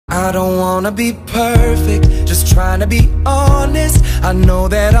I don't wanna be perfect, just trying to be honest. I know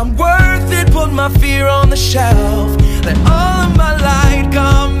that I'm worth it, put my fear on the shelf. Let all of my light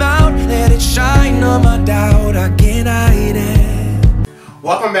come out, let it shine on my doubt, I can't hide it.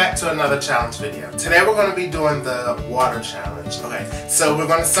 Welcome back to another challenge video. Today we're going to be doing the water challenge. Okay, so we're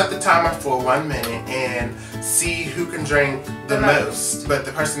going to set the timer for 1 minute and see who can drink the most. But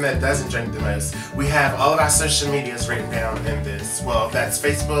the person that doesn't drink the most, we have all of our social medias written down in this. Well, that's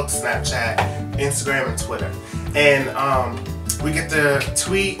Facebook, Snapchat, Instagram, and Twitter. And we get to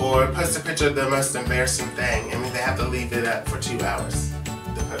tweet or post a picture of the most embarrassing thing, and we have to leave it up for 2 hours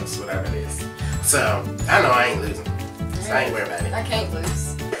to post whatever it is. So I know I ain't losing. So I ain't worried about it. I can't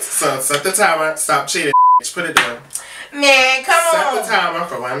lose. So set the timer. Stop cheating. Put it down. Man, come on. Set the timer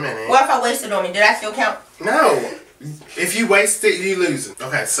for 1 minute. What if I wasted on me? Did I still count? No. If you waste it, you losing.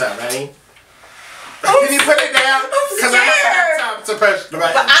 Okay, so ready? Can you put it down? Because I don't have time to push the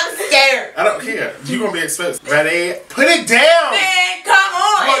button. But I'm scared. I don't care. You're going to be exposed. Ready? Put it down. Man, come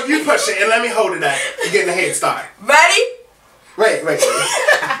on. Well, you push it and let me hold it up. You're getting a head start. Ready? Wait.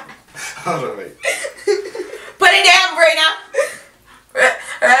 Hold on, wait. Put it down, Brina.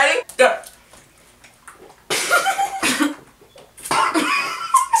 Ready? Go.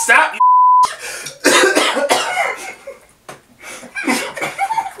 Stop.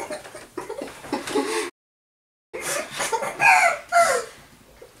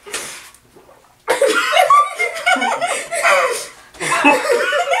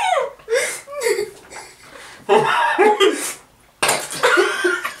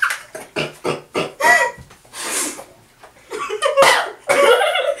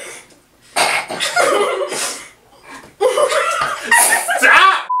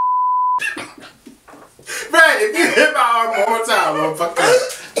 If you hit my arm one more time, I'm fucked up.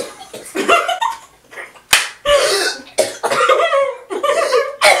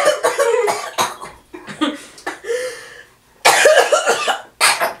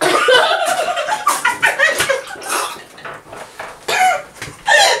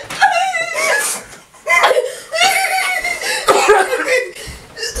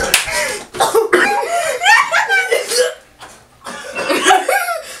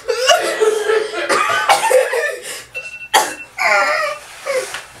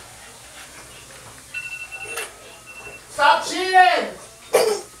 Stop cheating!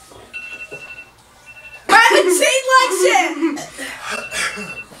 Why would you cheat like shit?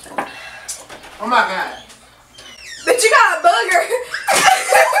 Oh my god. But you got a booger.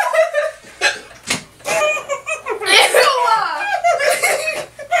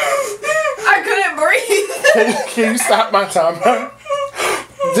 I couldn't breathe. Can you stop my timer?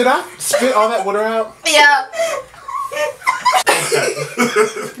 Did I spit all that water out? Yeah.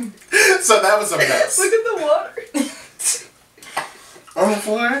 So that was a mess. Look at the water. On the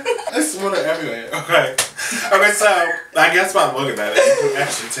floor? There's water everywhere. Okay. Okay, so I guess by looking at it, you can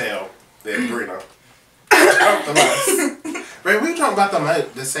actually tell that Brina drank the most. Ray, we were talking about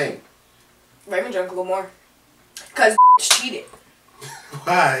the same. Raymond drank a little more. Because cheated.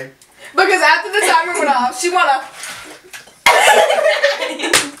 Why? Because after the timer went off, she wanna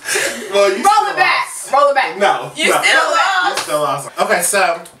Well, you roll it back. Roll it back. No. You still lost. You still lost. Okay,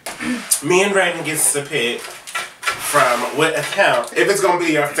 so me and Raymond gets to pick from what account. If it's gonna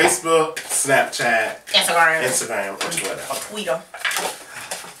be your Facebook, Snapchat, Instagram, or Twitter. Or Twitter.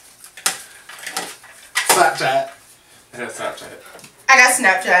 Snapchat. I got Snapchat. I got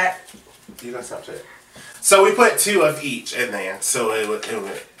Snapchat. You got Snapchat. So we put 2 of each in there, so it would in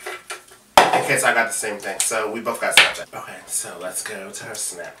case I got the same thing. So we both got Snapchat. Okay, so let's go to her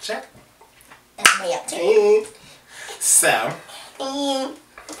Snapchat. So I'm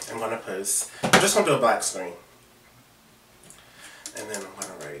gonna post. I'm just gonna do a black screen. And then I'm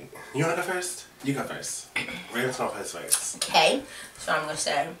gonna write. You wanna go first? You go first. Raven's gonna post first. Okay. So I'm gonna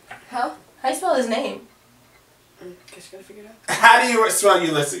say, how you spell his name? Guess you gotta figure it out. How do you spell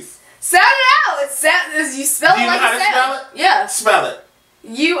Ulysses? Sound it out. You spell Do it you know like how you to spell it? Yeah. Spell it.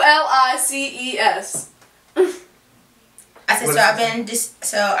 Ulices. I said I've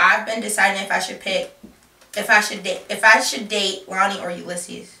been deciding if I should pick if I should date Lonnie or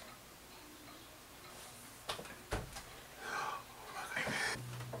Ulysses.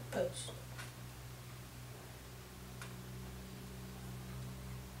 Post.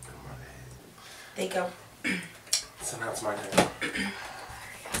 There you go. So now it's my turn.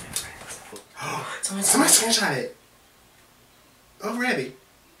 Somebody screenshot it. Already.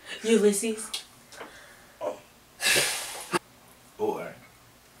 Ulysses. Or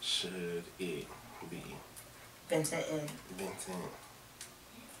should it be Vincent and Vincent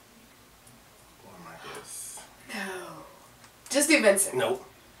or Marcus? No. Just do Vincent. Nope.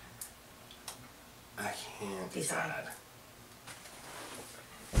 I can't decide.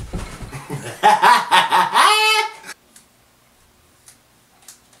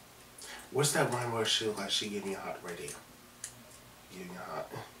 What's that one where she look like she gave me a hot right there? Give me a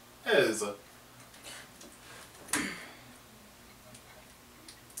hot. That is a.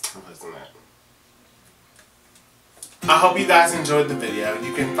 I'm posting that. I hope you guys enjoyed the video.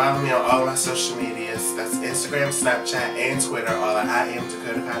 You can follow me on all my social medias. That's Instagram, Snapchat, and Twitter, all at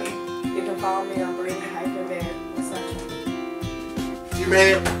IAMDKOTAKYEE. You can follow me on Brady Hyperman. You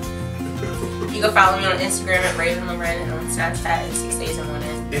made it. You can follow me on Instagram at Raven Loren and on Snapchat at 6 Days in 1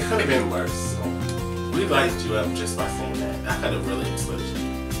 Day. It could have been worse. So we lightened you up just by saying that. I could have really exposed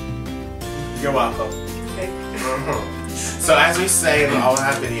you. You're welcome. Thank you. So as we say in all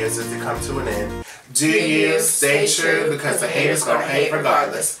our videos as they come to an end, do you stay true because the haters gonna hate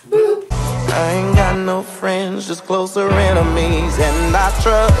regardless. Boop. I ain't got no friends, just closer enemies, and I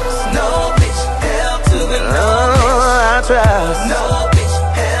trust no bitch, hell to the no, I trust no